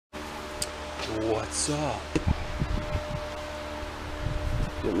What's up?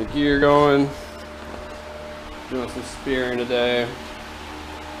 Getting the gear going. Doing some spearing today.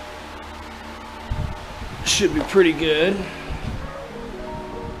 Should be pretty good.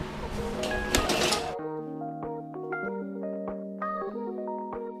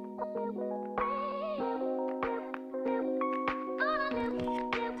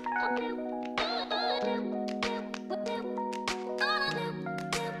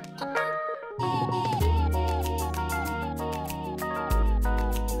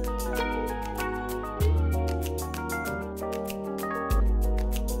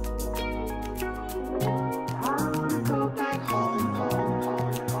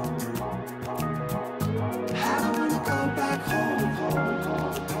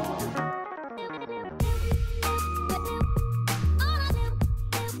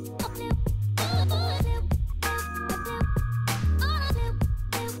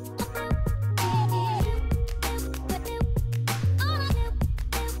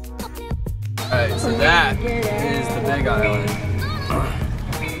 Alright, so that is the big island.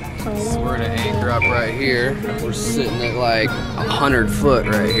 So we're gonna anchor up right here. We're sitting at like 100 foot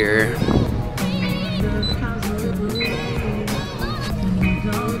right here.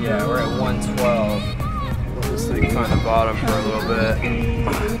 Yeah, we're at 112. We'll just like find the bottom for a little bit.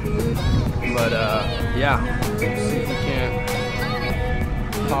 But yeah, see if we can't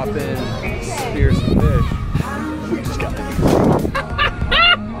hop in, spear some fish. We just got to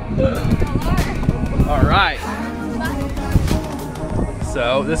All right.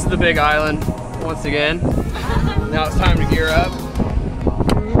 So this is the big island once again. Now it's time to gear up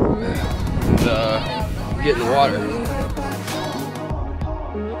and get in the water.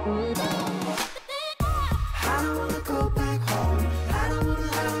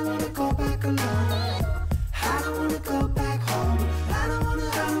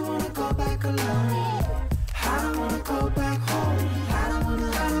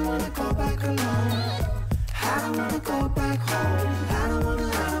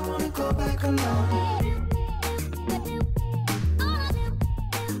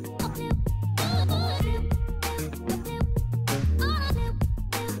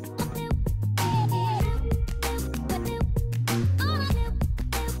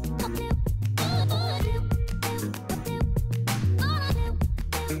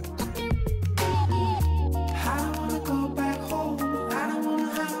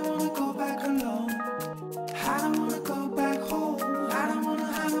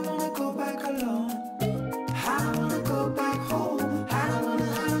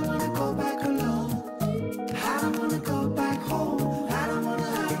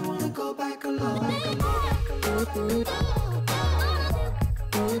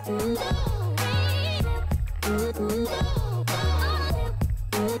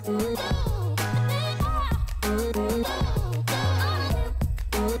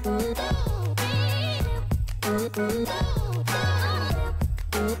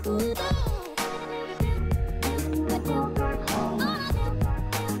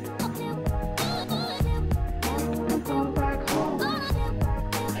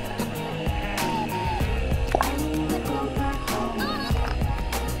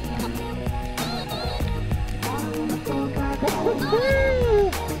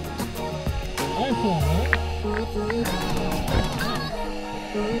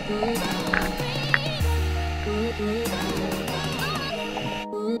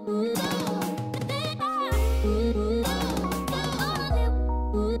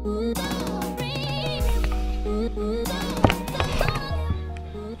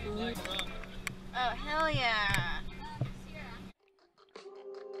 Oh, hell yeah.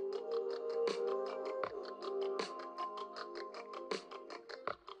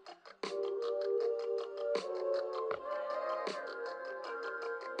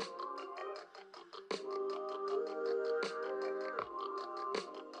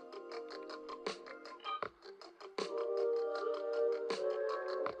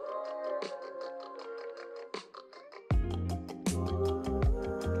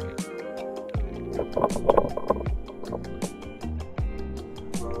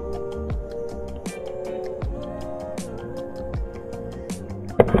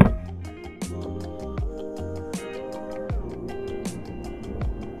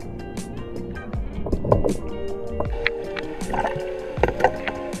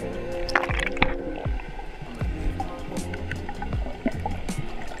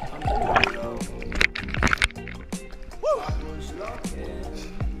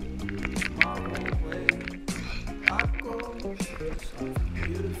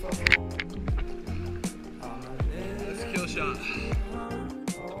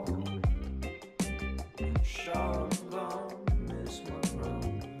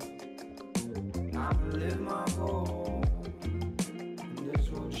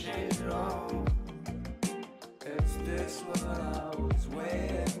 was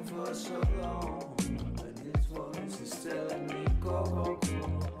waiting for so long, and this voice is telling me go, go, go.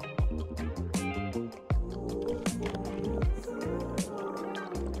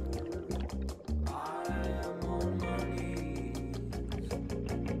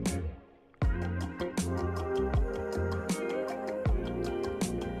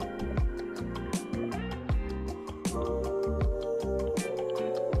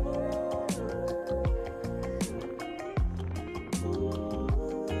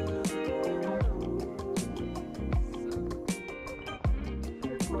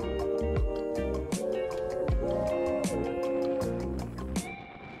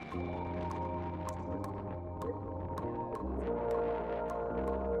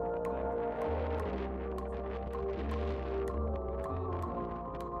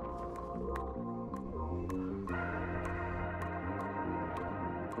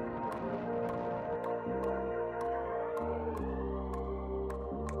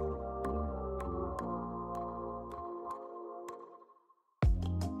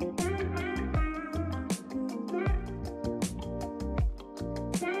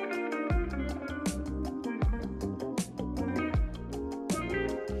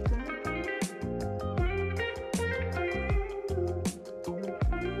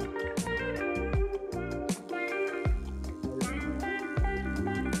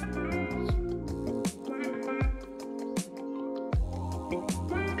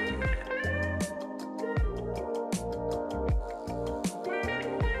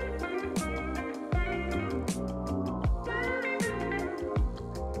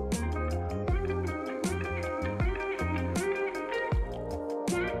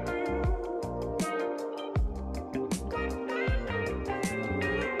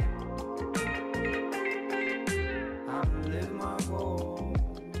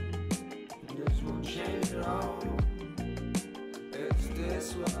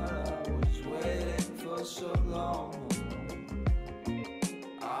 So long,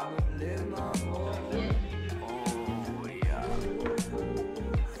 I will live my home. Oh yeah.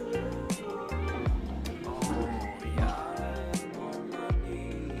 Oh yeah, I'm on my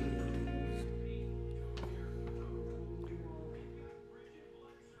knees.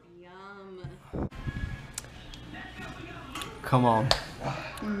 Yum. Come on.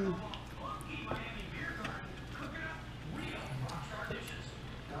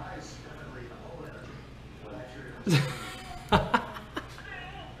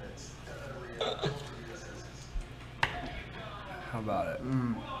 How about it?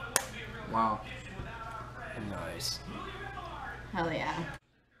 Wow. Nice. Hell yeah.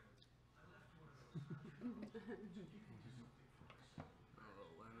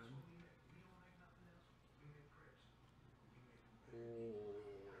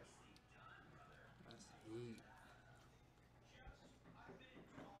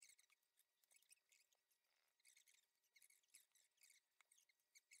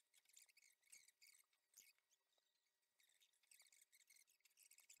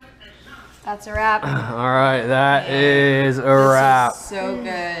 That's a wrap. All right, that is a wrap. This is so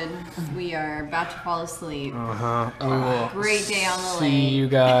good. We are about to fall asleep. We will Great day on the see lake. you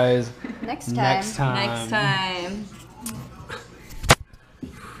guys Next time. next time. Next time.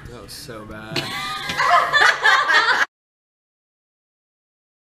 That was so bad.